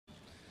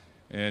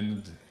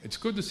And it's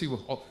good to see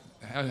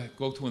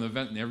go to an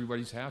event and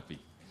everybody's happy.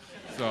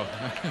 So.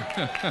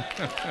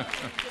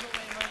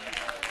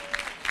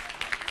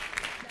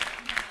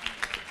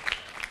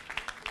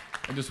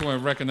 I just want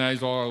to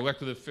recognize all our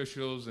elected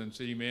officials and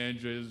city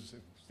managers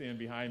stand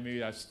behind me.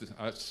 That's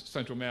the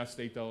Central Mass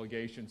State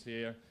delegations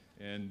here,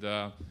 and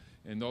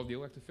all the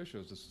elected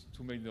officials. There's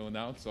too many to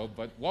announce,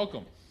 but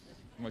welcome.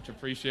 Much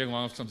appreciated,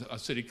 along with some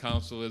city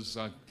councilors,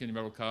 Kenny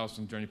Merrill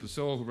Carlson, Jenny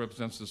Pasillo, who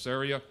represents this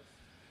area.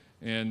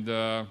 And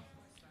I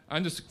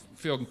just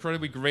feel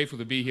incredibly grateful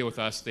to be here with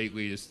our state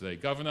leaders today.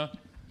 Governor,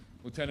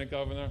 Lieutenant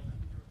Governor,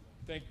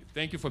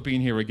 thank you for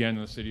being here again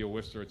in the city of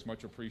Worcester. It's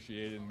much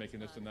appreciated in making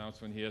this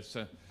announcement here.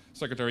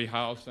 Secretary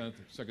House,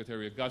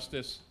 Secretary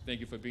Augustus, thank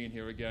you for being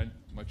here again.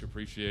 Much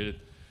appreciated.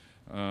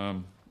 I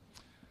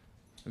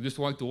just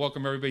want to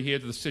welcome everybody here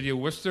to the city of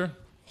Worcester,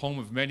 home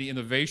of many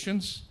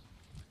innovations.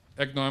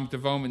 Economic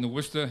development in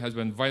Worcester has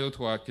been vital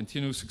to our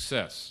continued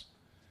success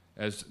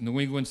as New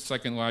England's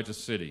second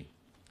largest city.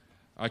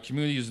 Our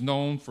community is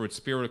known for its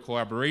spirit of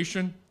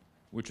collaboration,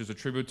 which is a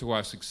tribute to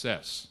our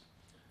success.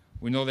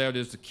 We know that it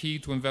is the key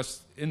to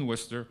invest in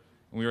Worcester,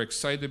 and we are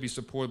excited to be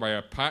supported by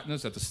our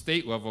partners at the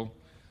state level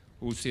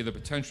who see the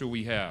potential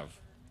we have.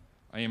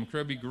 I am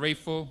incredibly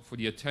grateful for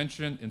the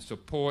attention and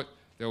support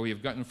that we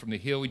have gotten from the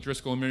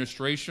Healey-Driscoll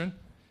administration,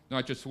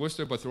 not just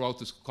Worcester, but throughout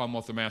this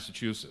Commonwealth of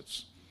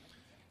Massachusetts.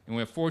 And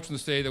we're fortunate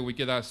to say that we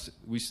get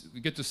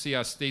to see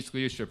our state's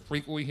leadership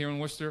frequently here in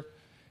Worcester.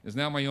 It's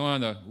now my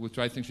honor, which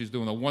I think she's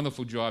doing a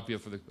wonderful job here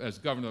as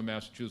Governor of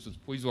Massachusetts.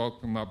 Please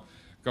welcome up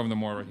Governor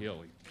Maura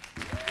Healey.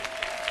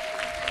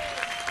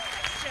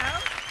 Joe?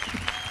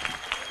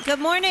 Good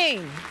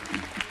morning.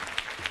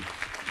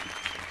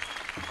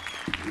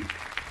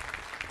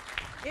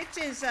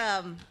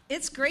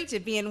 It's great to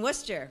be in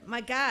Worcester.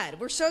 My God,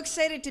 we're so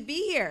excited to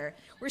be here.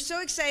 We're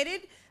so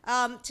excited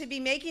to be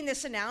making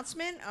this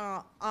announcement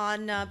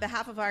on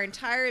behalf of our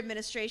entire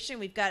administration.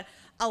 We've got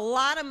a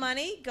lot of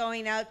money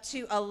going out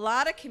to a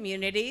lot of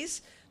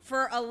communities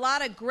for a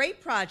lot of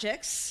great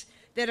projects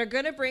that are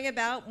going to bring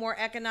about more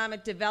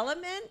economic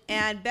development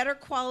and better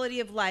quality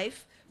of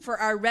life for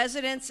our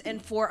residents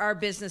and for our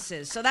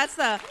businesses. So that's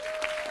the...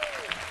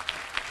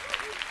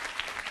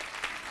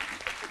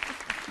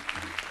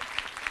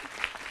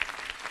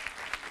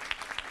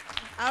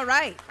 All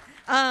right.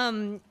 I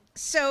mean,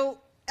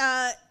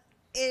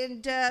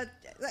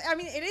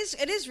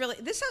 it is really,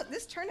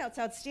 this turnout's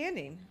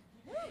outstanding.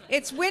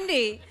 It's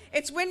windy,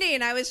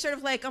 and I was sort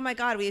of like, oh my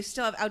God, we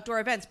still have outdoor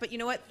events. But you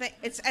know what?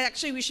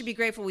 We should be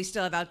grateful we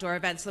still have outdoor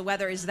events. The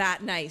weather is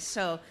that nice,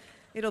 so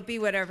it'll be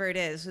whatever it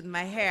is with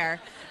my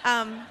hair.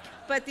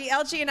 But the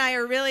LG and I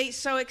are really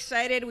so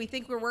excited. We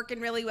think we're working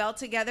really well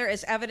together.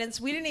 As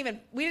evidence, we didn't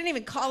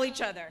even call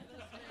each other.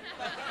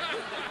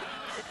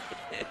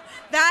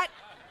 That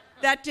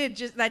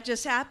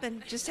just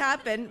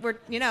happened. We're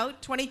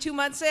 22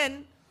 months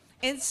in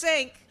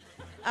sync,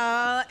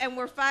 and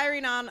we're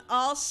firing on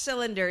all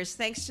cylinders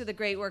thanks to the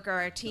great work of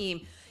our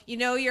team. You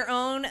know your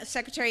own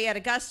Secretary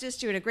Augustus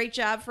doing a great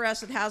job for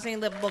us with housing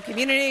and livable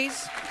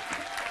communities.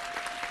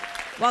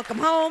 Welcome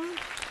home.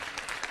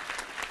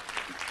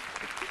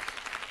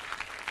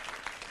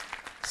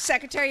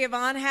 Secretary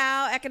Yvonne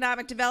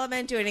Economic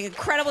Development, doing an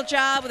incredible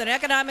job with an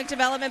economic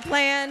development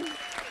plan.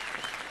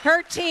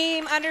 Her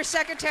team,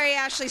 Undersecretary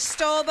Ashley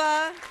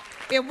Stolba.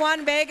 We have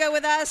Juan Vega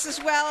with us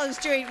as well,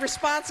 who's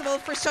responsible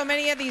for so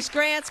many of these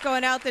grants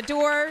going out the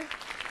door.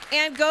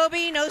 Ann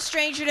Goby, no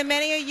stranger to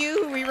many of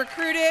you, who we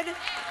recruited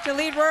to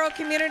lead rural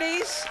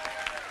communities.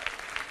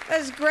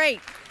 That is great.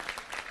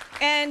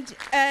 And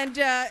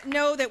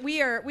know that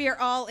we are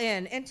all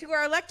in. And to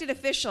our elected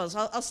officials,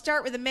 I'll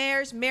start with the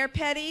mayors. Mayor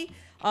Petty,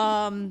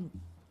 Mayor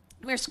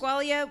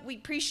Squalia, we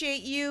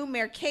appreciate you.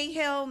 Mayor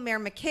Cahill, Mayor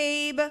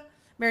McCabe,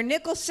 Mayor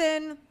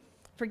Nicholson,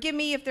 forgive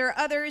me if there are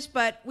others,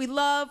 but we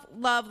love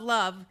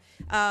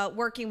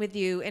working with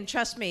you. And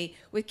trust me,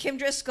 with Kim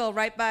Driscoll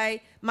right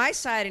by my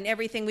side in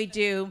everything we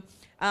do,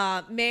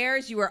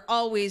 mayors, you are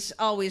always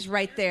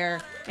right there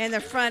in the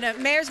front of,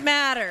 mayors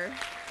matter.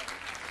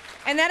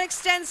 And that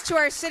extends to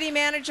our city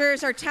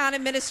managers, our town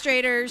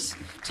administrators,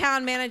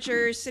 town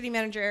managers, city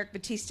manager Eric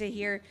Batista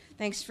here.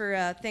 Thanks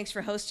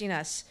for hosting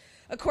us.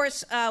 Of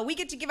course, we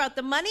get to give out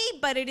the money,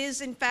 but it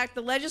is, in fact,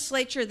 the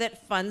legislature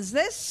that funds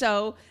this.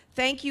 So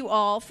thank you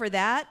all for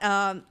that.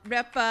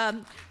 Rep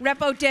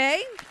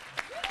O'Day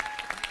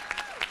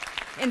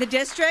in the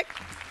district,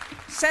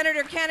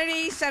 Senator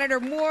Kennedy,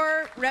 Senator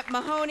Moore, Rep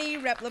Mahoney,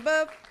 Rep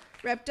LeBeouf,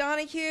 Rep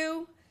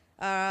Donahue,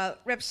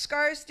 Rep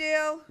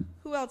Scarsdale.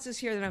 Who else is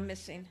here that I'm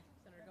missing?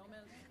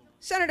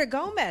 Senator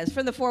Gomez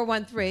from the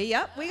 413.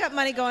 Yep, we got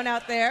money going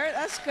out there.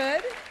 That's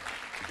good.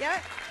 Yeah.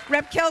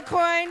 Rep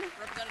Kilcoyne.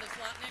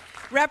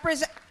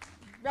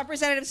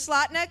 Representative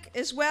Slotnick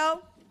as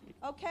well.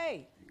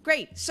 Okay,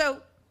 great.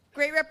 So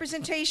great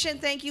representation.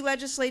 Thank you,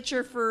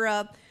 legislature, for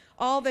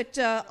all that.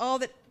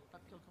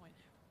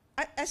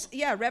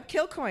 Rep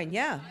Kilcoyne.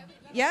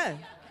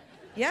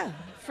 Yeah,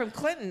 from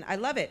Clinton. I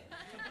love it.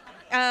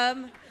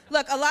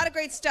 look, a lot of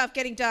great stuff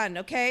getting done,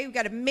 okay? We've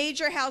got a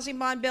major housing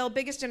bond bill,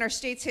 biggest in our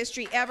state's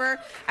history ever.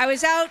 I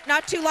was out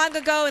not too long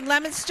ago in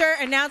Leominster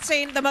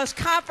announcing the most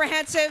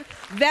comprehensive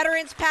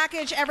veterans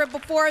package ever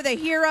before, the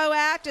HERO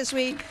Act, as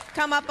we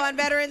come up on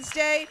Veterans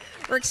Day.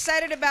 We're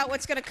excited about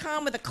what's going to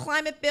come with a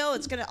climate bill.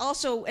 It's going to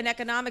also an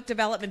economic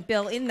development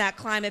bill in that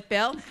climate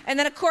bill. And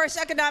then, of course,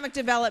 economic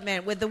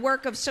development with the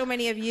work of so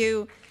many of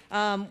you.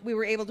 We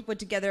were able to put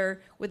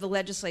together with the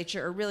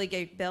legislature a really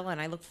great bill,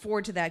 and I look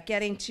forward to that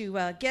getting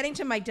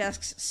to my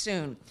desks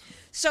soon.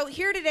 So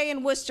here today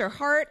in Worcester,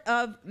 heart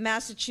of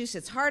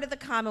Massachusetts, heart of the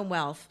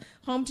Commonwealth,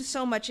 home to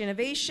so much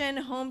innovation,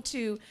 home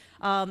to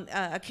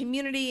a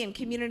community and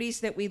communities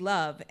that we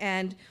love.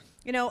 And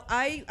you know,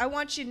 I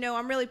want you to know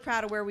I'm really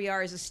proud of where we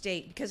are as a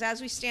state, because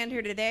as we stand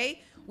here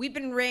today, we've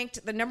been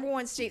ranked the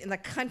 #1 state in the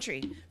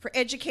country for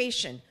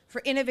education,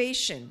 for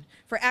innovation,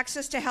 for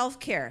access to health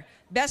care,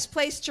 best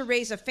place to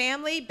raise a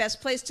family, best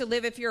place to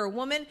live if you're a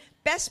woman,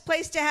 best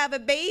place to have a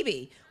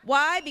baby.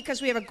 Why? Because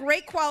we have a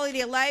great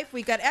quality of life.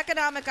 We've got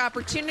economic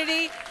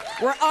opportunity.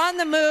 We're on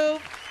the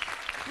move.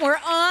 We're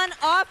on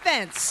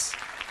offense.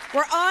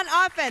 We're on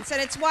offense,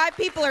 and it's why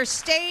people are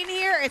staying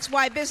here. It's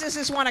why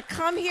businesses want to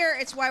come here.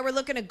 It's why we're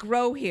looking to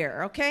grow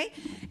here, okay?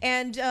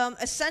 And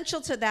essential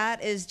to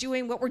that is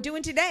doing what we're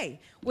doing today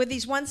with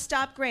these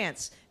one-stop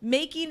grants,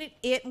 making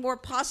it more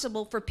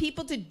possible for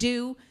people to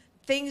do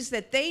things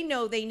that they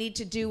know they need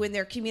to do in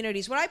their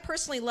communities. What I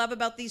personally love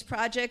about these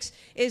projects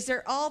is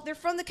they're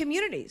from the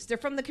communities. They're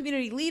from the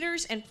community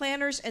leaders and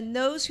planners and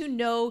those who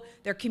know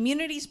their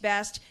communities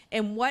best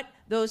and what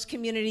those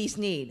communities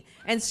need.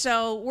 And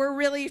so we're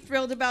really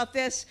thrilled about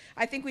this.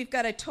 I think we've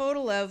got a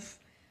total of,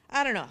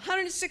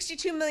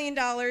 $162 million,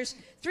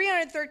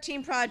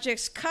 313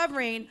 projects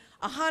covering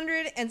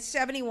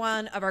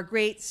 171 of our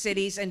great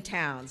cities and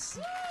towns.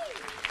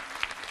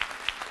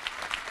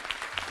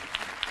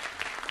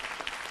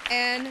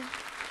 And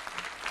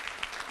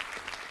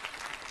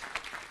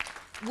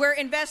we're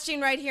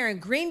investing right here in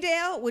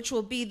Greendale, which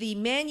will be the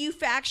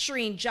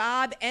manufacturing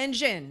job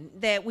engine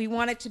that we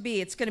want it to be.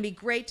 It's going to be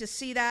great to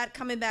see that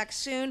coming back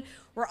soon.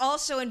 We're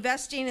also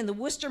investing in the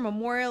Worcester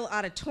Memorial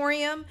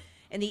Auditorium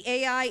and the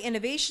AI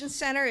Innovation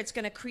Center. It's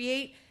going to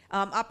create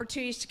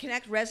opportunities to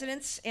connect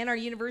residents and our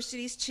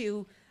universities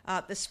to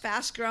this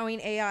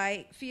fast-growing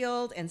AI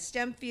field and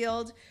STEM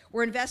field.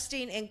 We're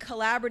investing in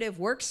collaborative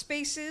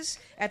workspaces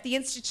at the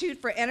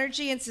Institute for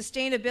Energy and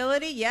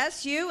Sustainability.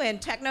 Yes, you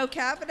and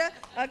Technocopia.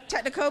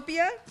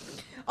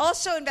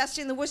 Also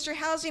investing in the Worcester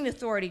Housing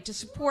Authority to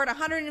support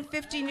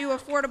 150 new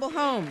affordable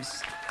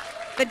homes.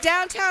 The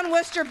Downtown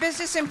Worcester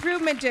Business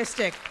Improvement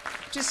District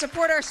to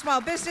support our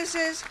small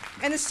businesses,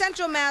 and the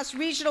Central Mass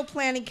Regional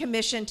Planning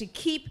Commission to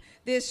keep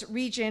this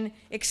region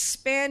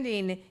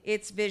expanding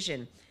its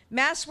vision.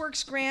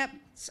 MassWorks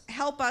grants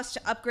help us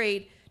to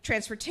upgrade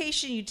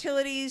transportation,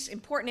 utilities,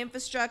 important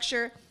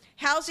infrastructure.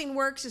 Housing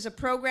Works is a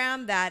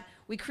program that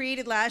we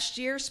created last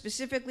year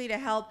specifically to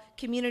help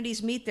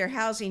communities meet their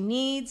housing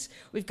needs.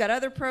 We've got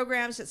other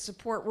programs that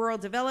support rural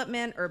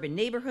development, urban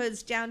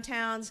neighborhoods,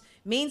 downtowns,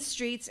 main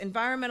streets,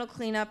 environmental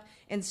cleanup,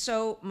 and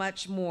so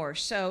much more.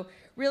 So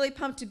really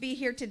pumped to be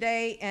here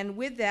today. And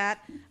with that,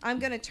 I'm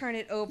going to turn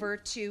it over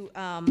to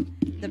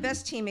the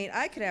best teammate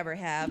I could ever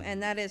have,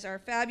 and that is our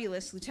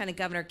fabulous Lieutenant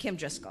Governor Kim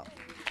Driscoll.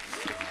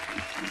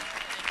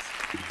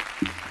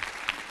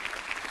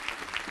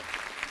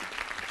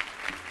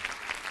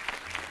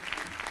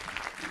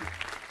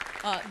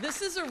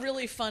 This is a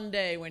really fun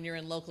day when you're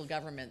in local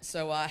government.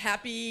 So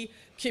happy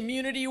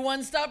Community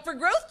One Stop for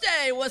Growth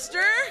Day,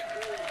 Worcester.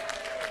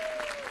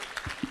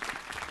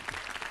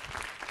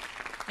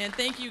 And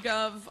thank you,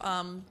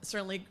 Gov.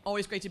 Certainly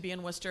always great to be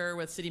in Worcester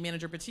with City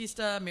Manager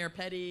Batista, Mayor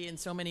Petty, and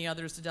so many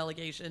others to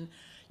delegation.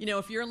 You know,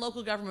 if you're in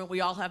local government,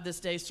 we all have this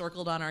day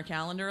circled on our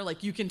calendar.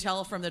 Like you can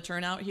tell from the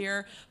turnout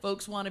here,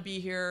 folks want to be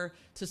here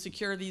to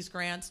secure these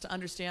grants, to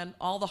understand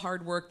all the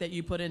hard work that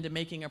you put into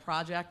making a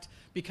project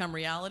become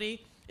reality.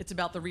 It's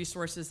about the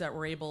resources that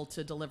we're able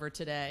to deliver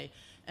today.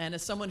 And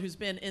as someone who's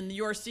been in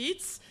your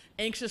seats,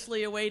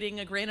 anxiously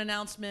awaiting a grant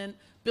announcement,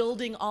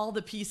 building all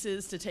the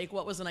pieces to take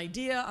what was an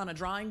idea on a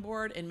drawing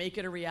board and make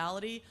it a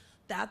reality,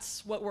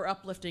 that's what we're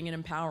uplifting and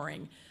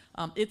empowering.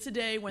 It's a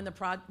day when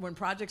when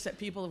projects that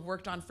people have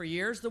worked on for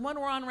years, the one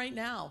we're on right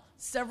now,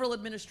 several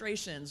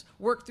administrations,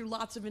 work through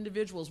lots of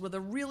individuals with a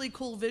really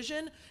cool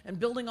vision and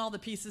building all the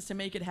pieces to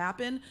make it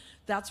happen.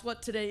 That's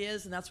what today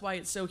is, and that's why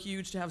it's so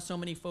huge to have so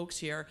many folks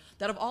here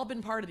that have all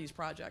been part of these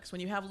projects. When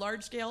you have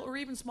large-scale or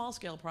even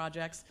small-scale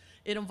projects,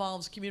 it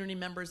involves community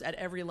members at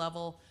every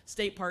level,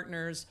 state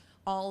partners,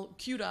 all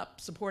queued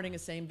up, supporting a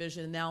same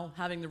vision, and now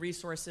having the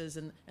resources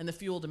and the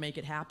fuel to make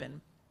it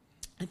happen.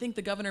 I think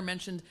the governor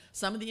mentioned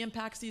some of the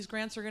impacts these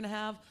grants are going to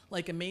have,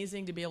 like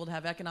amazing to be able to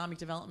have economic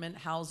development,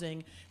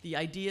 housing, the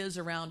ideas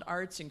around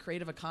arts and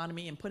creative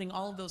economy, and putting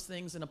all of those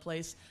things in a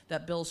place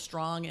that builds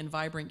strong and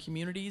vibrant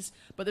communities.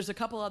 But there's a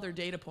couple other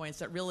data points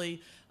that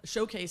really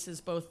showcases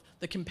both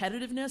the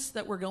competitiveness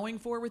that we're going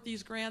for with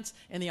these grants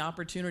and the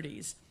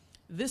opportunities.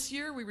 This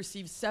year, we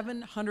received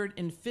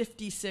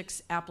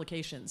 756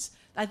 applications.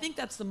 I think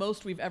that's the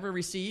most we've ever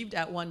received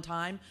at one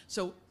time.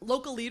 So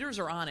local leaders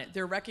are on it.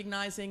 They're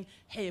recognizing,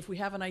 hey, if we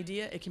have an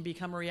idea, it can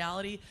become a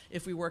reality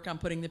if we work on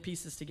putting the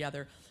pieces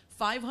together.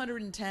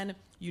 510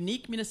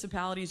 unique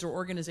municipalities or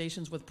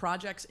organizations with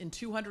projects in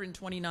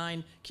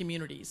 229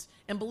 communities.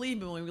 And believe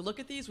me, when we look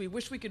at these, we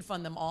wish we could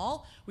fund them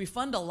all. We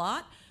fund a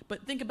lot,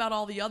 but think about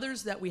all the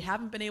others that we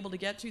haven't been able to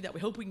get to, that we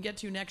hope we can get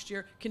to next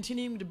year,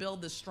 continuing to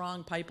build this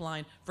strong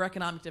pipeline for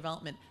economic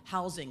development,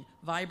 housing,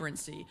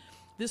 vibrancy.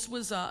 This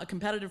was a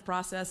competitive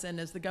process, and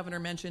as the governor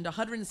mentioned,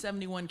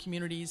 171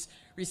 communities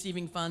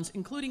receiving funds,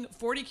 including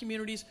 40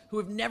 communities who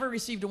have never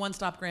received a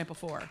one-stop grant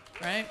before,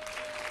 right?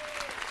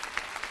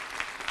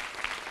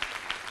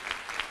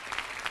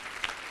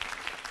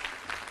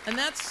 And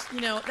that's,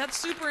 you know, that's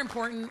super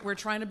important. We're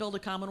trying to build a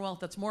Commonwealth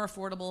that's more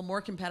affordable, more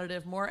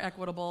competitive, more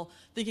equitable,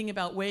 thinking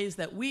about ways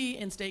that we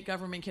in state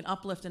government can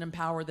uplift and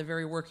empower the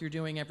very work you're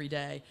doing every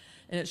day.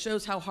 And it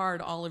shows how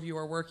hard all of you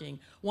are working.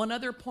 One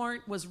other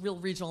point was real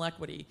regional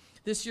equity.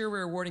 This year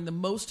we're awarding the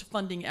most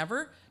funding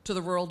ever to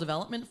the Rural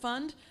Development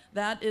Fund.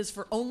 That is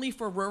only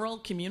for rural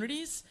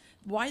communities.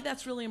 Why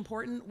that's really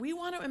important, we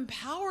want to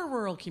empower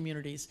rural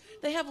communities.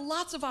 They have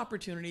lots of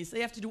opportunities.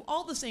 They have to do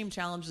all the same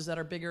challenges that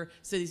our bigger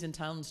cities and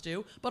towns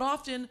do, but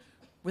often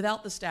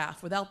without the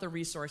staff, without the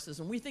resources.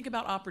 When we think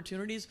about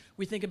opportunities,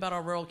 we think about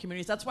our rural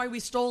communities. That's why we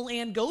stole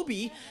Ann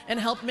Goby and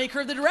helped make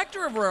her the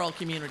director of rural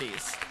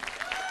communities.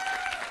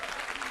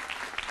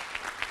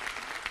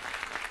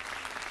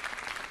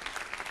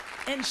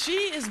 And she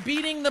is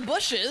beating the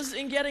bushes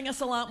in getting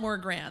us a lot more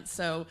grants.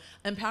 So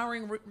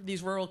empowering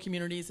these rural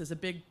communities is a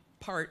big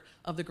part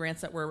of the grants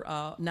that we're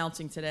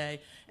announcing today.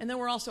 And then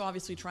we're also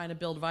obviously trying to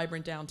build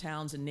vibrant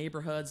downtowns and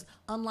neighborhoods,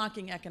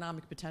 unlocking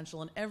economic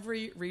potential in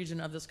every region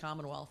of this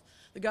Commonwealth.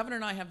 The governor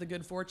and I have the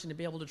good fortune to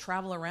be able to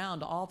travel around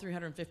to all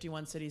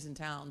 351 cities and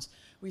towns.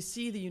 We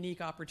see the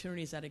unique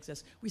opportunities that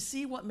exist. We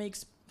see what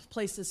makes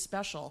places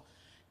special.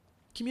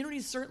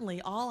 Communities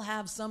certainly all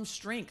have some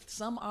strength,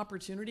 some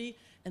opportunity,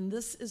 and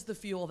this is the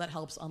fuel that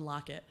helps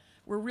unlock it.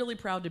 We're really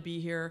proud to be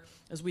here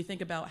as we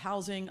think about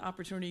housing,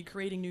 opportunity,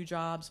 creating new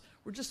jobs.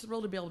 We're just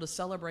thrilled to be able to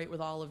celebrate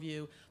with all of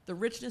you the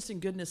richness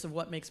and goodness of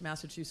what makes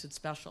Massachusetts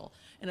special.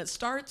 And it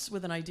starts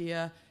with an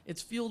idea,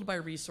 it's fueled by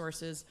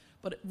resources,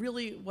 but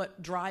really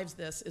what drives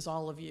this is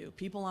all of you,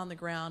 people on the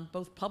ground,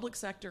 both public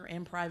sector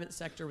and private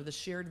sector with a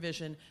shared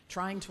vision,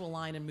 trying to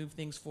align and move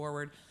things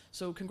forward.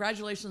 So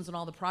congratulations on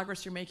all the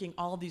progress you're making,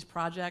 all of these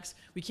projects.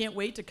 We can't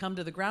wait to come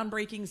to the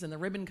groundbreakings and the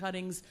ribbon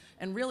cuttings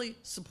and really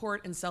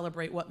support and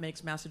celebrate what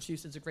makes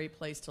Massachusetts a great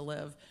place to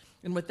live.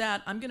 And with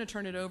that, I'm going to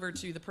turn it over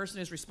to the person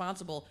who's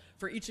responsible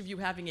for each of you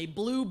having a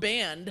blue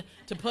band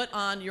to put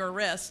on your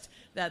wrist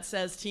that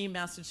says Team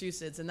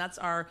Massachusetts, and that's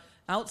our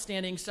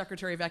outstanding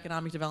Secretary of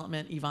Economic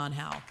Development, Yvonne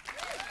Howe.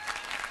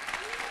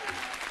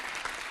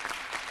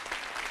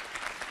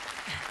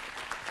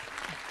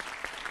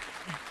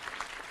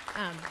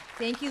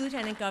 Thank you,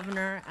 Lieutenant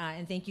Governor,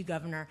 and thank you,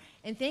 Governor,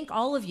 and thank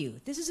all of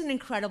you. This is an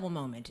incredible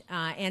moment,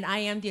 and I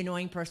am the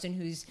annoying person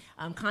who's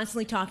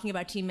constantly talking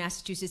about Team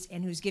Massachusetts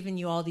and who's given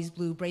you all these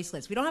blue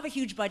bracelets. We don't have a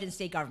huge budget in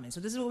state government, so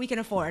this is what we can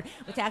afford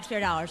with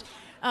taxpayer dollars.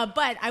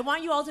 But I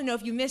want you all to know,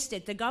 if you missed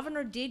it, the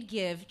governor did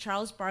give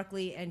Charles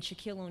Barkley and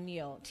Shaquille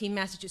O'Neal Team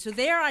Massachusetts, so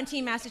they are on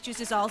Team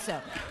Massachusetts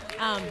also.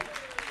 Now that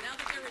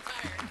they're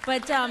retired.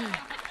 But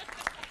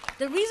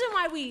the reason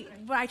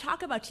why I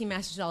talk about Team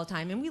Massachusetts all the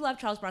time, and we love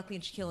Charles Barkley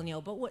and Shaquille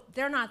O'Neal, but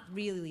they're not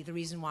really the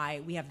reason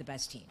why we have the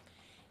best team.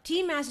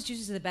 Team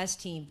Massachusetts is the best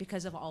team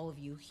because of all of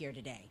you here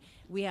today.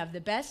 We have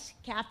the best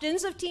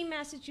captains of Team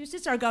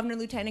Massachusetts, our governor,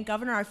 lieutenant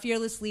governor, our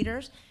fearless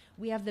leaders.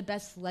 We have the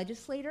best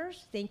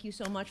legislators. Thank you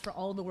so much for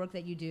all the work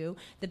that you do.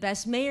 The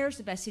best mayors,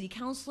 the best city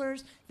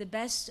councilors, the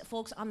best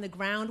folks on the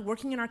ground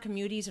working in our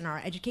communities and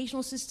our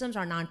educational systems,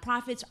 our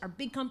nonprofits, our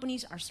big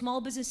companies, our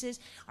small businesses,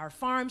 our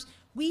farms.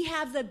 We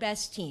have the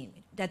best team.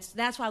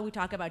 That's why we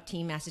talk about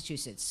Team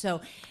Massachusetts.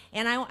 So,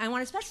 and I want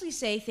to especially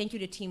say thank you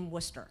to Team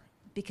Worcester,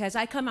 because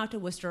I come out to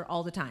Worcester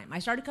all the time. I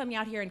started coming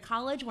out here in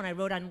college when I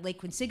rode on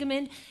Lake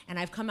Quinsigamond, and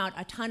I've come out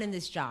a ton in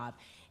this job.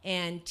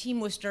 And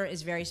Team Worcester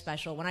is very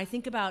special. When I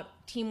think about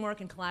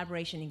teamwork and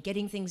collaboration and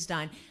getting things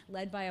done,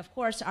 led by, of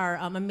course, our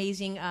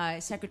amazing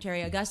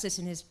Secretary Augustus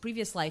in his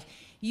previous life,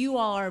 you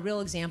all are a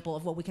real example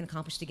of what we can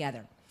accomplish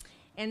together.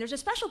 And there's a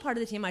special part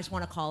of the team I just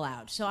want to call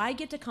out. So I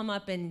get to come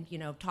up and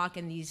talk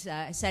in these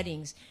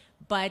settings,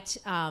 but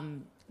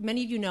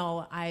many of you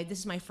know this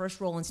is my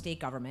first role in state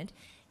government,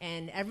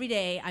 and every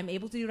day I'm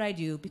able to do what I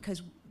do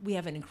because we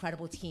have an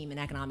incredible team in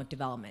economic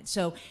development.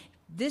 So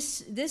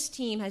this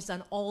team has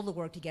done all the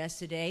work to get us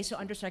today. So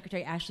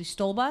Undersecretary Ashley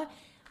Stolba,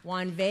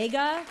 Juan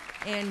Vega,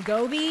 and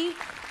Gobi,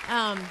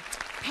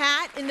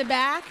 Pat in the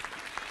back,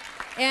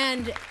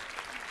 and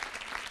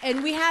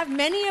we have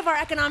many of our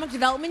economic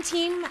development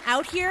team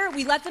out here.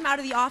 We let them out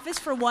of the office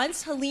for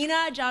once.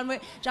 Helena,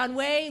 John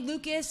Way,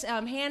 Lucas,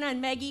 Hannah, and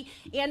Maggie,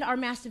 and our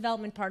mass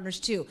development partners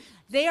too.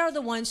 They are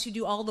the ones who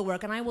do all the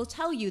work, and I will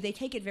tell you, they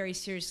take it very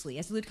seriously.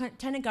 As the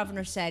Lieutenant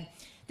Governor said,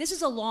 this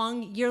is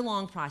a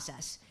year-long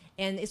process,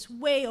 and it's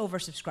way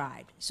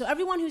oversubscribed. So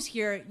everyone who's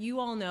here,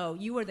 you all know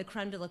you are the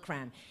creme de la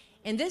creme.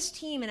 And this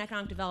team in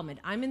economic development,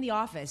 I'm in the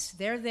office.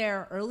 They're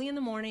there early in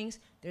the mornings.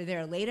 They're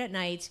there late at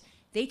night.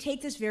 They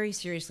take this very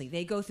seriously.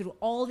 They go through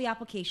all the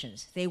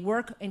applications. They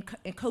work in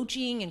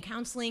coaching and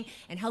counseling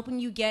and helping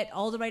you get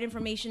all the right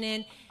information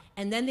in.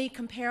 And then they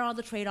compare all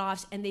the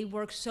trade-offs, and they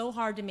work so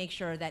hard to make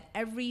sure that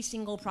every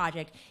single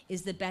project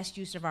is the best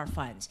use of our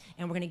funds,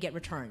 and we're going to get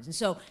returns. And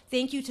so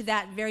thank you to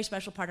that very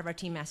special part of our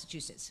team,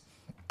 Massachusetts.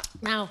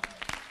 Now,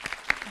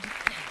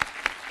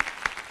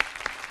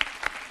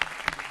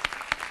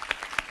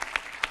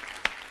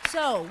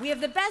 so we have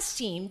the best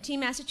team,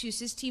 Team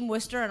Massachusetts, Team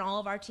Worcester, and all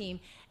of our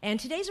team. And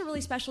today's a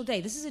really special day.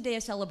 This is a day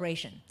of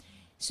celebration.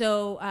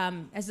 So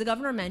as the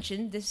governor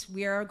mentioned,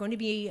 we are going to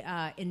be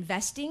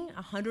investing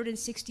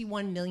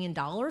 $161 million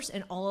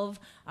in all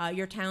of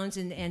your towns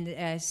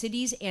and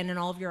cities and in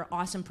all of your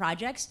awesome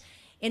projects.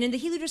 And in the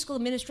Healey-Driscoll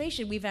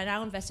administration, we've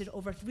now invested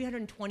over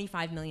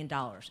 $325 million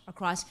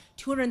across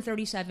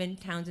 237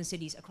 towns and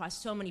cities across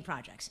so many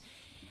projects.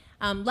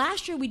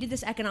 Last year, we did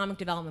this economic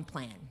development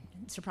plan,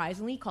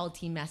 surprisingly called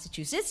Team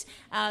Massachusetts,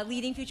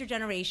 Leading Future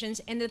Generations.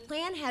 And the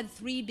plan had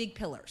 3 big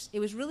pillars. It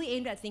was really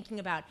aimed at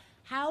thinking about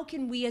how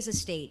can we as a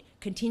state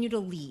continue to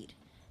lead,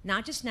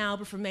 not just now,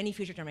 but for many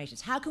future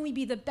generations? How can we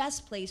be the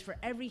best place for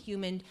every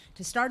human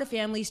to start a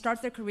family,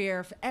 start their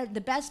career, the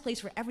best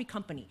place for every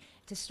company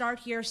to start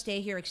here,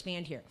 stay here,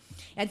 expand here?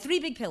 And 3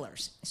 big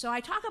pillars. So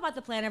I talk about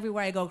the plan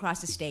everywhere I go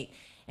across the state.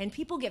 And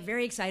people get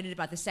very excited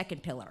about the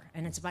second pillar.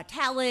 And it's about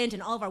talent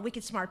and all of our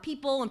wicked smart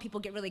people, and people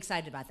get really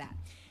excited about that.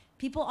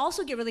 People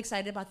also get really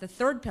excited about the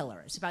third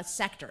pillar. It's about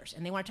sectors,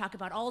 and they want to talk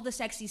about all the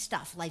sexy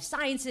stuff, life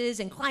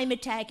sciences and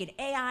climate tech and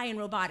AI and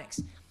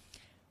robotics.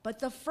 But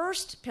the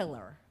first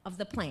pillar of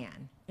the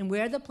plan, and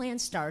where the plan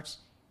starts,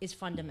 is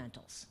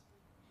fundamentals.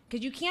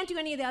 Because you can't do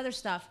any of the other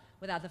stuff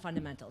without the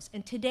fundamentals.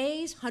 And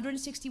today's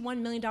 $161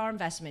 million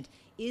investment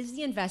is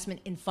the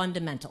investment in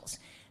fundamentals.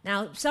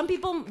 Now, some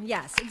people,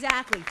 yes,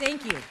 exactly,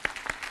 thank you.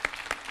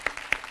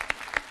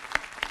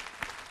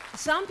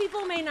 Some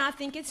people may not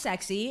think it's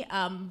sexy,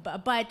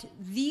 but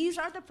these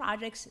are the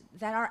projects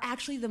that are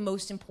actually the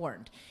most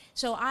important.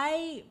 So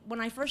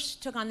when I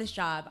first took on this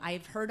job,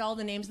 I've heard all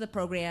the names of the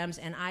programs,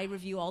 and I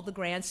review all the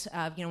grants,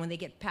 when they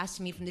get passed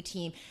to me from the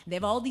team. They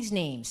have all these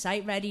names,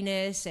 site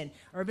readiness and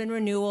urban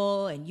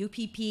renewal and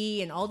UPP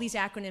and all these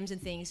acronyms and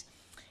things.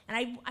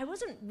 And I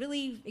wasn't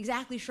really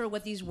exactly sure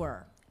what these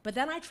were. But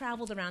then I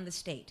traveled around the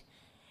state,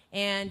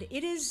 and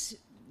it is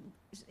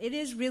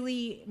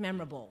really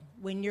memorable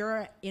when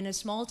you're in a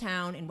small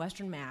town in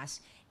Western Mass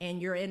and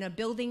you're in a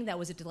building that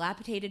was a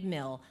dilapidated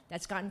mill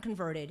that's gotten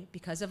converted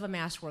because of a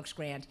MassWorks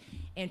grant,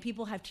 and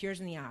people have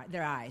tears in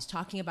their eyes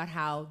talking about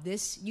how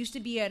this used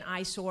to be an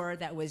eyesore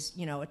that was,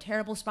 a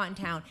terrible spot in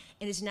town,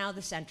 and is now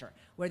the center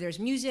where there's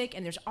music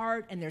and there's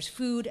art and there's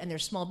food and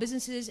there's small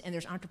businesses and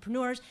there's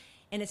entrepreneurs,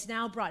 and it's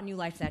now brought new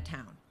life to that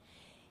town.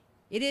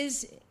 It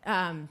is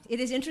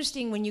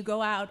interesting when you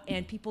go out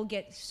and people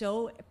get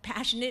so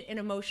passionate and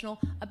emotional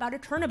about a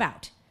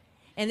turnabout.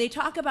 And they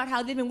talk about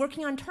how they've been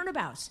working on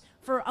turnabouts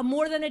for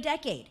more than a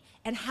decade,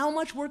 and how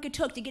much work it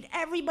took to get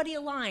everybody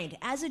aligned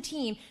as a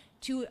team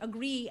to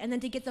agree, and then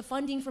to get the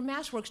funding from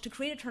MassWorks to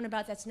create a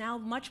turnabout that's now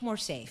much more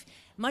safe,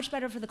 much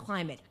better for the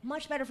climate,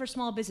 much better for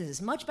small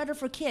businesses, much better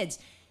for kids.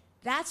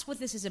 That's what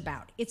this is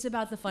about. It's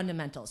about the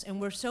fundamentals.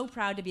 And we're so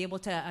proud to be able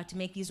to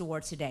make these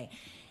awards today.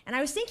 And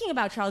I was thinking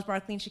about Charles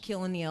Barkley and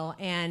Shaquille O'Neal,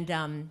 and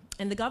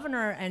the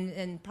governor,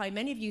 and probably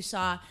many of you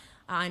saw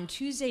on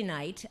Tuesday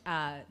night,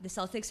 the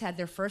Celtics had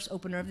their first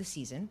opener of the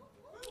season.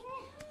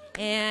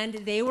 And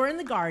they were in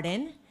the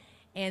Garden,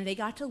 and they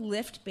got to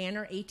lift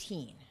banner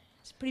 18.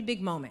 It's a pretty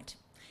big moment.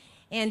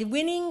 And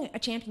winning a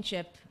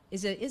championship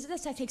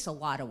that takes a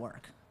lot of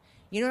work.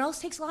 You know what else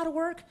takes a lot of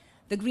work?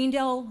 The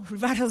Greendale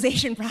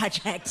Revitalization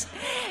project.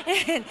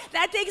 And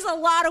that takes a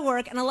lot of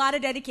work and a lot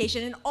of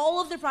dedication, and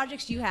all of the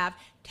projects you have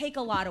take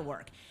a lot of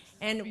work.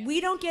 And we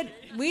don't get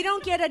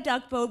a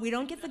duck boat, we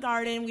don't get the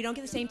Garden, we don't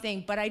get the same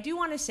thing, but I do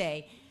want to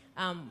say,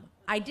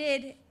 I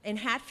did in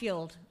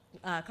Hatfield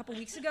a couple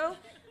weeks ago,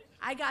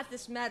 I got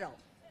this medal,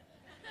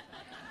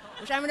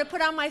 which I'm going to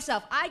put on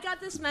myself. I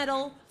got this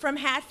medal from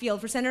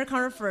Hatfield for Senator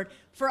Comerford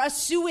for a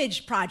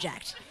sewage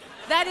project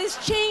that is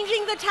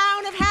changing the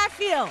town of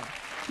Hatfield.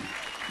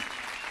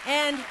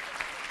 And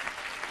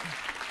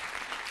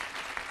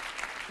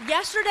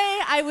yesterday,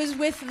 I was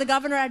with the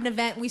governor at an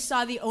event. We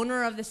saw the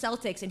owner of the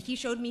Celtics, and he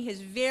showed me his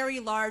very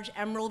large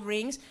emerald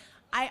rings.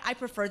 I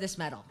prefer this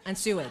medal and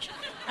sewage.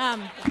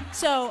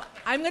 So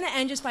I'm going to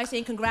end just by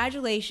saying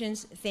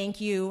congratulations,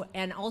 thank you,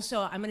 and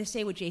also I'm going to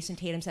say what Jason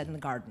Tatum said in the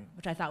Garden,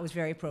 which I thought was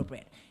very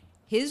appropriate.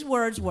 His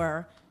words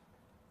were,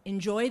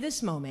 enjoy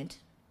this moment,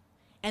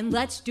 and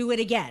let's do it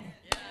again.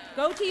 Yeah.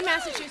 Go Team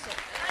Massachusetts.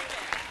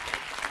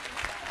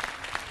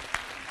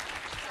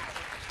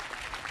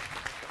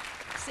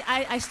 See,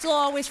 I still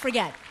always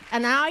forget.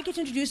 And now I get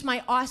to introduce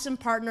my awesome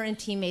partner and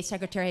teammate,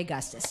 Secretary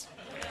Augustus.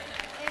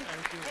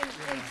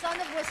 And son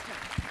of Worcester.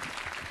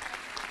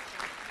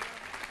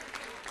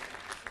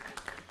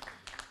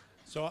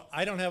 So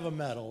I don't have a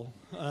medal,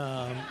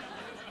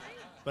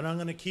 but I'm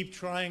going to keep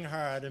trying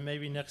hard, and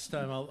maybe next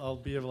time I'll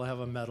be able to have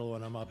a medal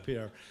when I'm up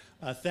here.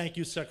 Thank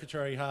you,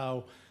 Secretary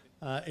Howe.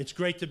 It's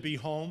great to be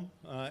home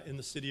in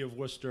the city of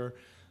Worcester.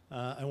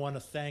 I want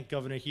to thank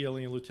Governor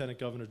Healey and Lieutenant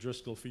Governor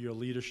Driscoll for your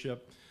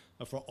leadership,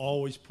 for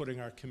always putting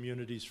our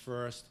communities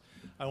first.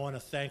 I want to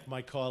thank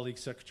my colleague,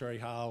 Secretary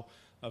Howe,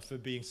 for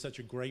being such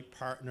a great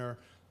partner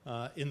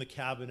in the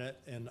cabinet,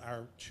 and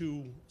our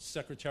two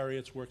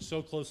secretariats work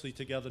so closely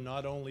together,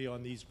 not only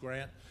on these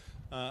grant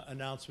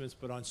announcements,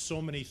 but on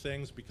so many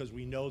things, because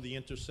we know the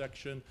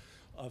intersection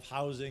of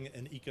housing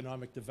and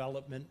economic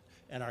development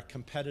and our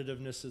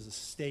competitiveness as a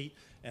state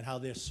and how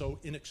they're so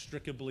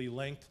inextricably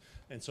linked.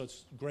 And so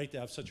it's great to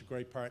have such a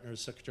great partner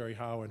as Secretary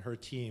Howe and her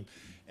team.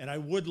 And I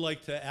would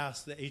like to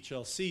ask the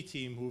HLC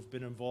team who've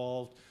been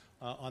involved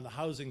on the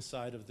housing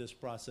side of this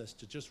process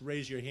to just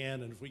raise your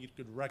hand, and if we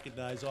could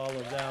recognize all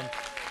of them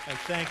and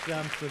thank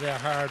them for their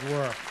hard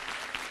work.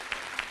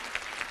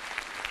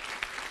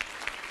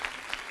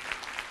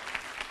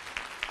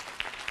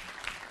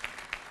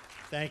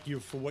 Thank you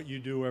for what you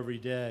do every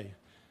day.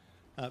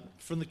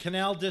 From the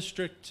Canal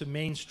District to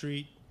Main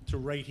Street to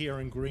right here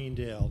in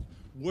Greendale,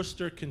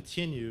 Worcester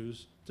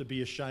continues to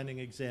be a shining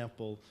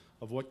example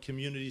of what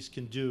communities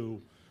can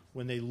do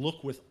when they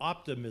look with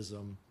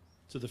optimism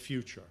to the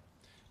future.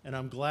 And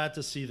I'm glad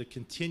to see the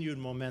continued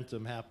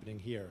momentum happening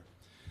here.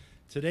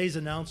 Today's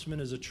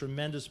announcement is a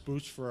tremendous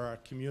boost for our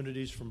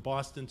communities from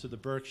Boston to the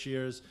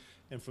Berkshires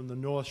and from the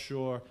North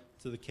Shore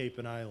to the Cape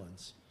and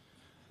Islands.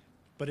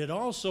 But it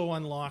also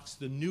unlocks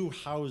the new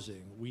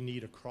housing we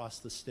need across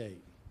the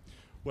state.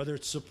 Whether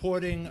it's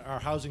supporting our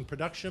housing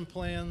production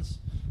plans,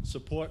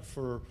 support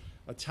for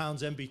a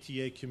town's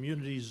MBTA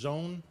community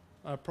zone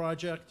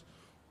project,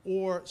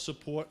 or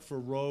support for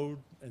road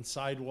and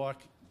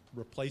sidewalk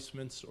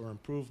replacements or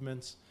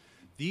improvements,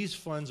 these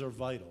funds are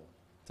vital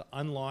to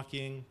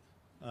unlocking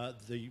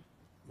the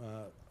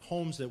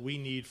homes that we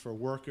need for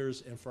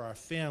workers and for our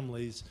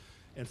families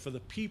and for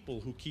the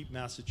people who keep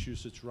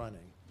Massachusetts running.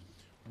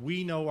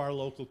 We know our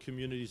local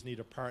communities need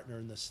a partner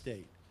in the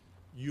state.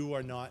 You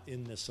are not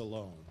in this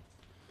alone,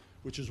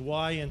 which is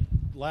why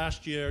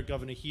last year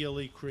Governor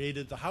Healey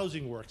created the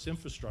Housing Works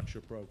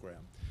infrastructure program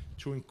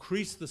to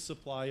increase the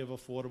supply of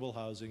affordable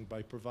housing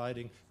by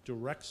providing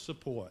direct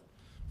support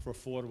for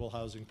affordable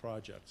housing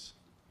projects.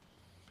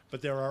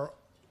 But there are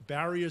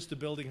barriers to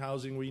building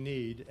housing we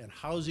need, and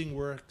Housing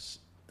Works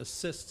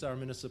assists our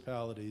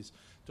municipalities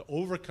to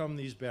overcome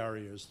these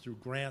barriers through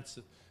grants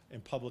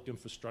and public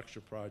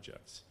infrastructure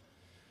projects.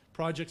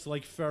 Projects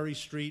like Ferry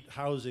Street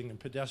Housing and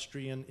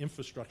Pedestrian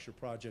Infrastructure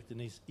Project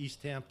in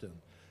East Hampton,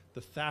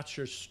 the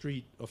Thatcher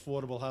Street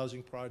Affordable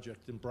Housing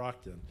Project in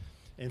Brockton,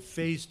 and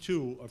Phase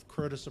 2 of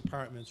Curtis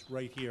Apartments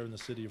right here in the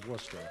city of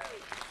Worcester.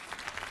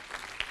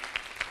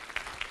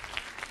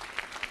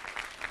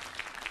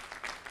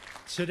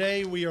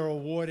 Today, we are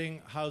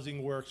awarding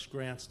Housing Works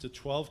grants to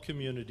 12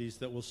 communities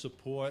that will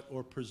support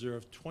or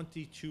preserve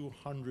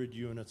 2,200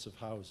 units of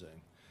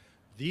housing.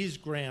 These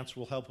grants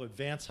will help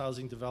advance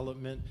housing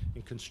development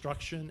in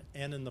construction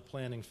and in the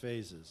planning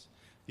phases.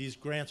 These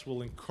grants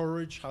will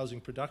encourage housing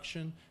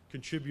production,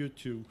 contribute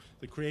to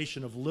the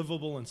creation of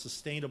livable and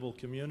sustainable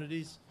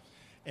communities.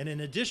 And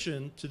in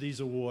addition to these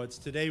awards,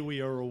 today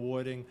we are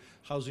awarding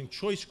Housing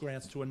Choice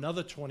Grants to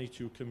another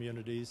 22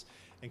 communities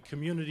and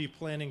community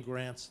planning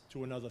grants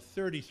to another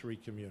 33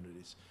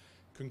 communities.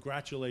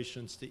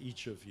 Congratulations to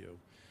each of you.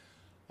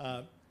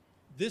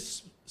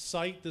 This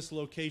site, this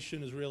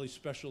location is really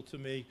special to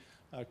me.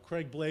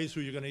 Craig Blaze,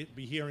 who you're going to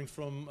be hearing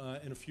from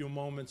in a few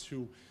moments,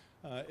 who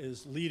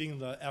is leading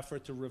the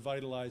effort to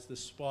revitalize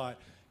this spot.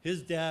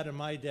 His dad and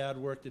my dad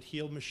worked at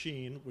Heal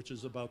Machine, which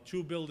is about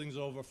 2 buildings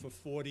over, for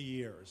 40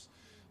 years.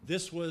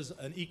 This was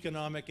an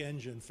economic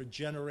engine for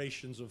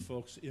generations of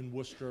folks in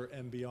Worcester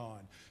and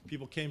beyond.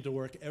 People came to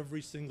work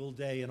every single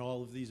day in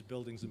all of these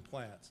buildings and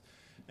plants.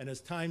 And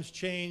as times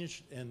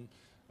changed and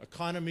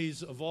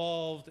economies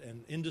evolved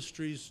and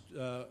industries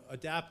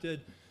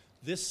adapted,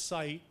 this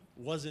site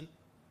wasn't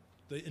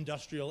the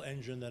industrial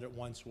engine that it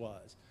once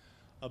was.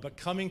 But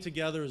coming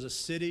together as a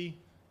city,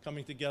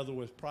 coming together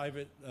with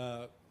private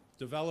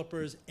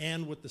developers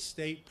and with the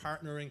state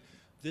partnering,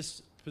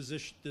 this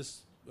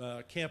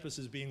campus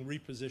is being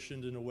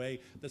repositioned in a way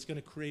that's going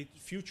to create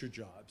future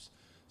jobs.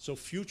 So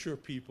future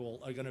people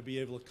are going to be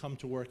able to come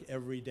to work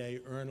every day,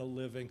 earn a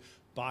living,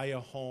 buy a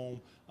home,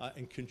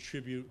 and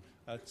contribute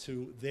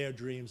to their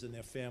dreams and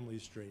their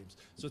families' dreams.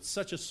 So it's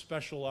such a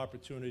special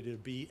opportunity to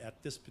be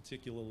at this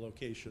particular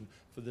location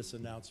for this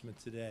announcement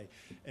today.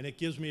 And it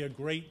gives me a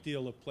great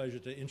deal of pleasure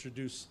to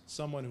introduce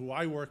someone who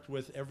I worked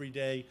with every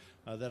day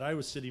that I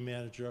was city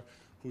manager,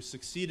 who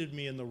succeeded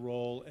me in the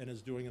role and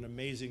is doing an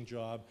amazing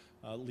job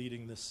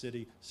leading this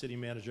city, City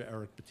Manager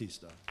Eric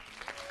Batista.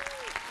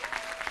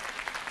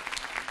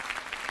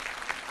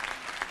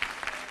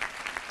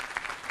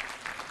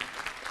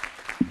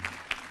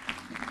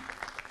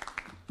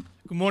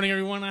 Good morning,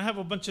 everyone. I have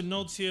a bunch of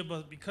notes here,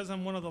 but because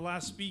I'm one of the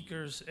last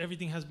speakers,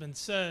 everything has been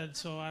said,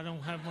 so I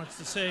don't have much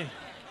to say.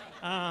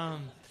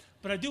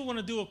 But I do want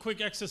to do a quick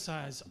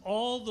exercise.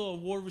 All the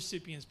award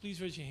recipients,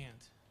 please raise your hand.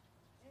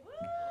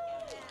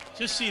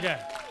 Just see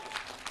that.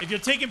 If you're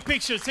taking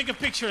pictures, take a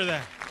picture of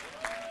that.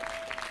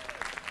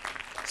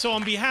 So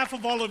on behalf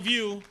of all of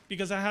you,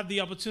 because I have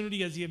the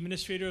opportunity as the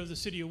administrator of the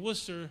city of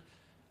Worcester,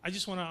 I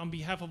just want to, on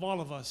behalf of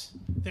all of us,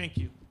 thank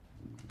you.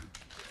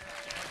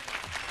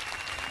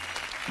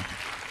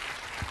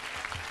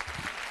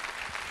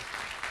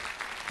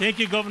 Thank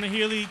you, Governor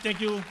Healey. Thank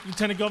you,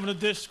 Lieutenant Governor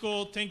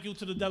Driscoll. Thank you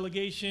to the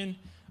delegation.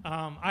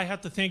 I have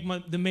to thank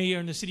the mayor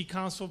and the city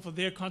council for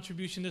their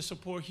contribution, their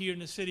support here in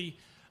the city.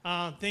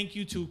 Thank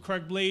you to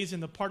Craig Blaze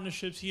and the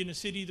partnerships here in the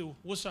city, the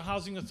Worcester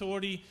Housing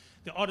Authority,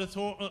 the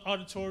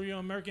Auditorium,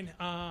 American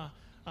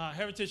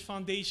Heritage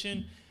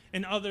Foundation,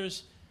 and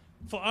others.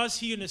 For us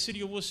here in the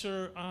city of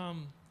Worcester,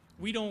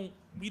 we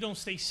don't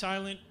stay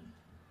silent.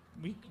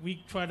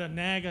 We try to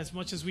nag as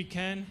much as we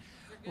can.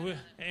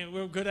 And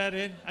we're good at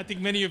it. I think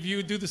many of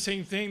you do the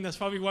same thing. That's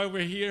probably why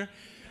we're here.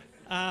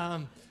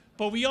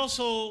 But we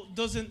also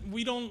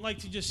we don't like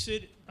to just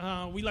sit.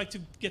 We like to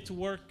get to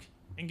work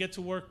and get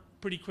to work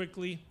pretty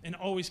quickly and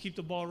always keep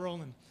the ball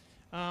rolling.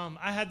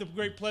 I had the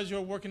great pleasure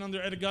of working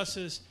under Ed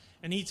Augustus,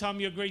 and he taught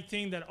me a great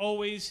thing that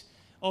always,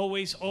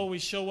 always,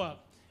 always show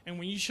up. And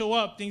when you show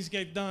up, things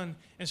get done.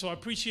 And so I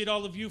appreciate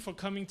all of you for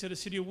coming to the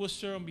city of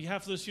Worcester. On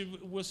behalf of the city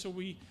of Worcester,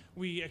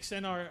 we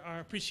extend our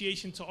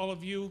appreciation to all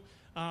of you.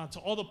 To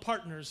all the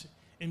partners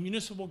in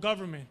municipal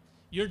government.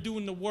 You're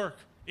doing the work.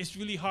 It's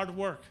really hard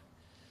work.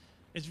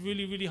 It's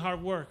really, really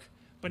hard work.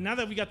 But now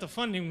that we got the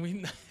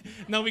funding,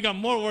 now we got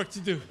more work to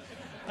do.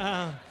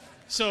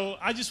 So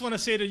I just want to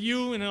say to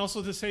you and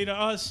also to say to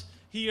us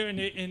here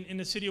in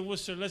the city of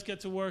Worcester, let's get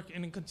to work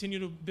and continue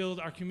to build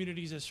our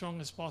communities as strong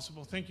as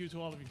possible. Thank you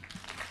to all of you.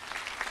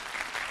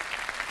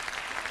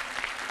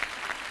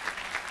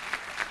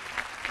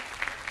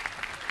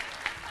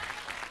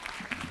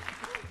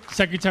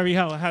 Secretary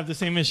Howe, I have the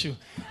same issue.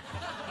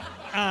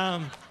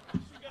 Yeah,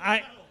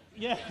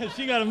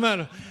 she got a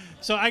medal.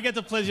 So I get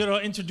the pleasure to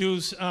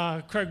introduce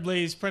Craig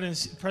Blaze,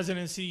 President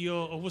and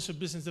CEO of Worcester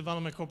Business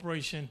Development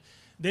Corporation.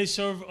 They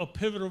serve a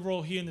pivotal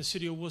role here in the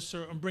city of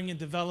Worcester in bringing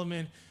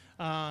development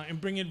and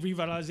bringing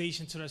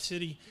revitalization to the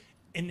city.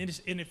 And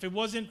if it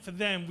wasn't for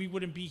them, we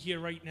wouldn't be here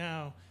right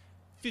now.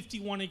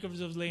 51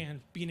 acres of land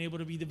being able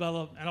to be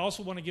developed. And I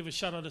also want to give a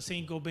shout out to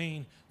St.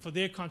 Gobain for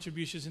their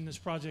contributions in this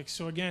project.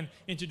 So again,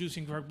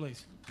 introducing Craig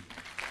Blaze.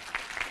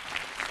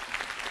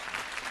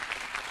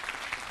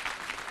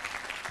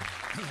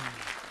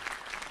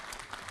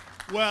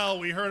 Well,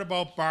 we heard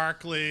about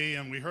Barclay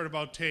and we heard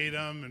about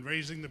Tatum and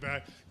raising the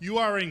bar. You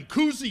are in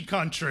Cousy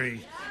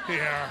country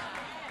here.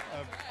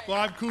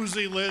 Bob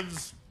Cousy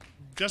lives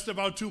just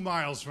about 2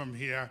 miles from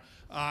here.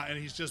 And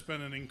he's just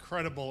been an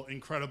incredible,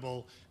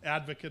 incredible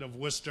advocate of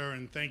Worcester.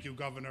 And thank you,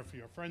 Governor, for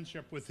your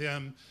friendship with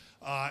him.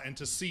 And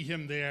to see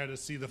him there, to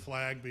see the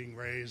flag being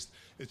raised,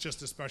 it's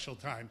just a special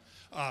time.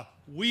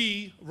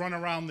 We run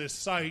around this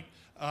site,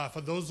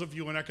 for those of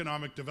you in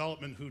economic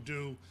development who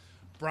do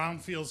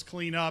brownfields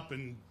cleanup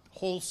and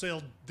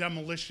wholesale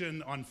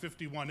demolition on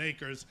 51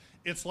 acres,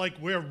 it's like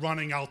we're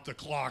running out the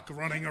clock,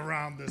 running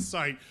around this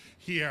site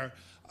here.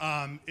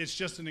 It's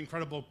just an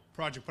incredible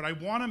project. But I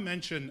want to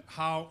mention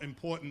how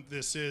important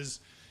this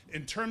is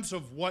in terms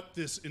of what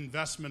this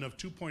investment of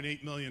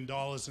 $2.8 million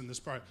in this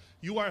project.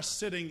 You are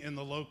sitting in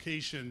the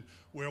location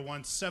where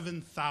once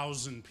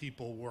 7,000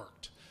 people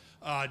worked.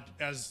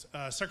 As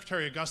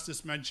Secretary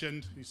Augustus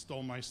mentioned, he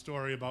stole my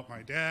story about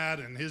my dad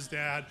and his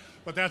dad,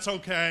 but that's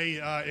okay.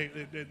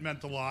 It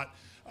meant a lot.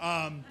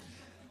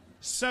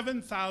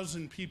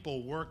 7,000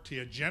 people worked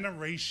here,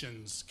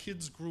 generations.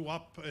 Kids grew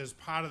up as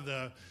part of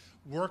the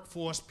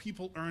workforce.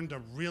 People earned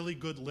a really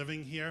good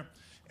living here.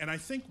 And I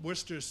think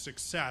Worcester's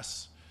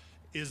success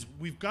is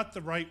we've got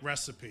the right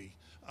recipe.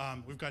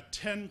 We've got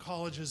 10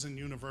 colleges and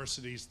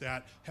universities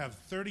that have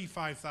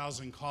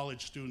 35,000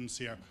 college students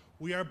here.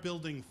 We are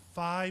building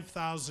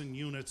 5,000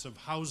 units of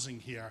housing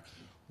here.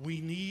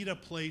 We need a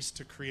place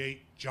to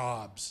create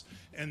jobs.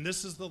 And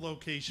this is the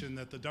location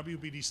that the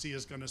WBDC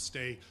is going to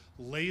stay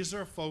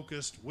laser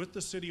focused with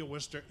the city of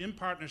Worcester in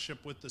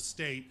partnership with the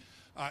state,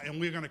 and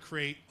we're going to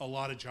create a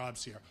lot of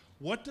jobs here.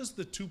 What does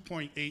the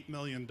 $2.8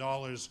 million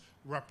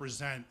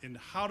represent, and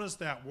how does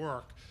that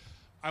work?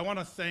 I want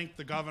to thank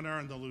the governor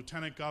and the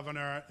lieutenant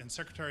governor and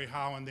Secretary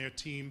Howe and their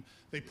team.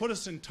 They put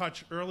us in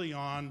touch early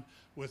on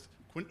with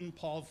Quentin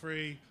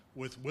Palfrey,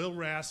 with Will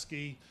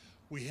Rasky.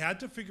 We had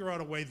to figure out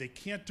a way. They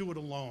can't do it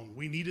alone.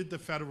 We needed the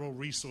federal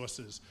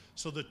resources.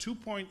 So the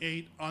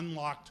 2.8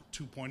 unlocked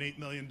 $2.8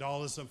 million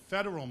of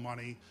federal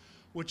money,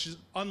 which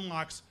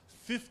unlocks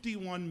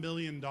 $51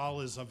 million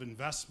of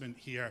investment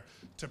here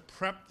to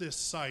prep this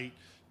site,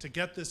 to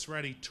get this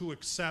ready to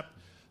accept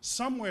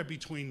somewhere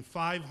between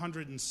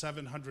 500 and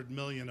 700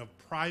 million of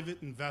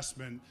private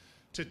investment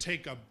to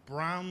take a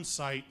brown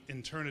site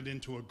and turn it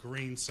into a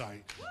green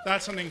site.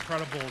 That's an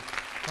incredible,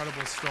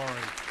 incredible story.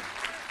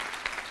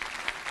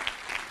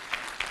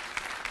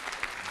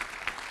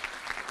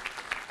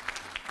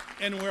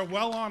 And we're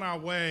well on our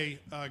way,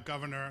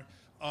 Governor,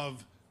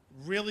 of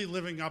really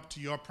living up to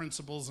your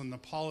principles and the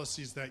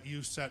policies that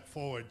you set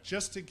forward.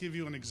 Just to give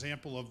you an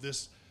example of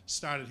this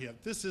started here.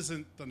 This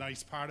isn't the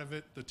nice part of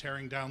it, the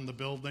tearing down the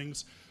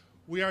buildings.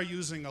 We are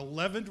using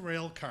 11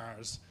 rail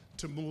cars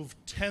to move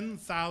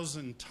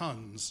 10,000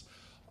 tons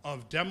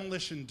of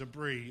demolition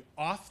debris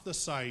off the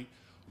site,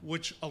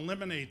 which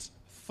eliminates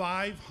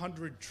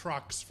 500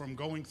 trucks from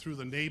going through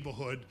the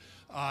neighborhood.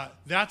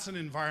 That's an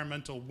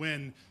environmental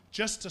win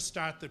just to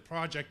start the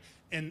project,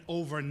 and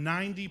over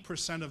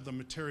 90% of the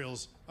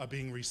materials are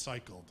being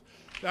recycled.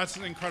 That's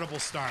an incredible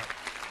start.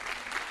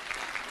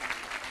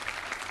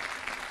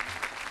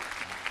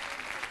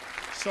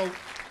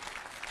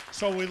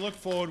 So we look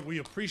forward, we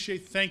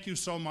appreciate, thank you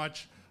so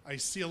much. I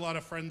see a lot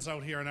of friends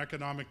out here in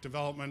economic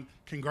development.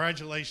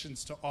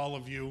 Congratulations to all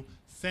of you.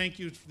 Thank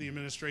you to the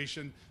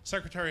administration.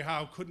 Secretary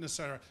Howe couldn't have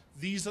said it.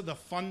 These are the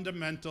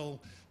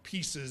fundamental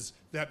pieces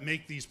that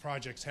make these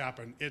projects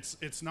happen.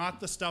 It's not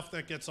the stuff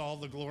that gets all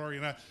the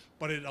glory,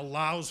 but it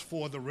allows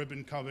for the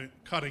ribbon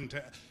cutting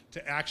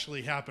to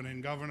actually happen.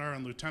 And Governor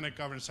and Lieutenant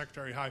Governor,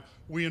 Secretary Howe,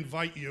 we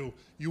invite you.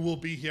 You will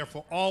be here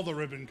for all the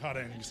ribbon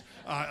cuttings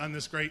on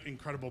this great,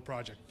 incredible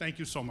project. Thank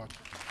you so much.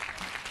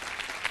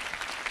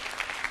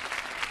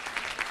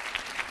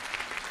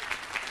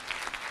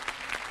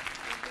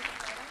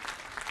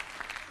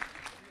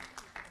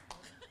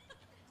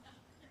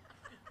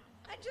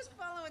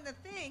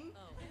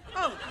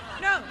 Oh,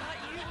 no.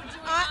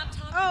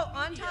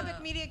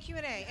 On-topic media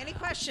Q&A. Any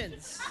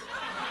questions?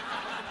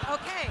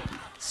 Okay.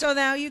 So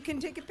now you can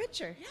take a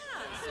picture. Yeah.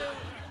 So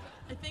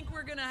I think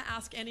we're going to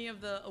ask any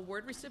of the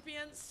award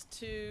recipients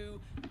to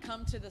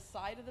come to the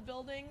side of the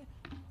building,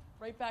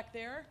 right back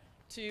there,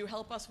 to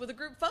help us with a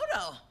group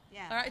photo.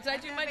 Yeah. All right. Did I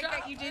do my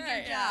job? You did All your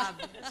right, yeah.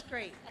 job. That's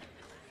great.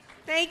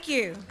 Thank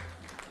you.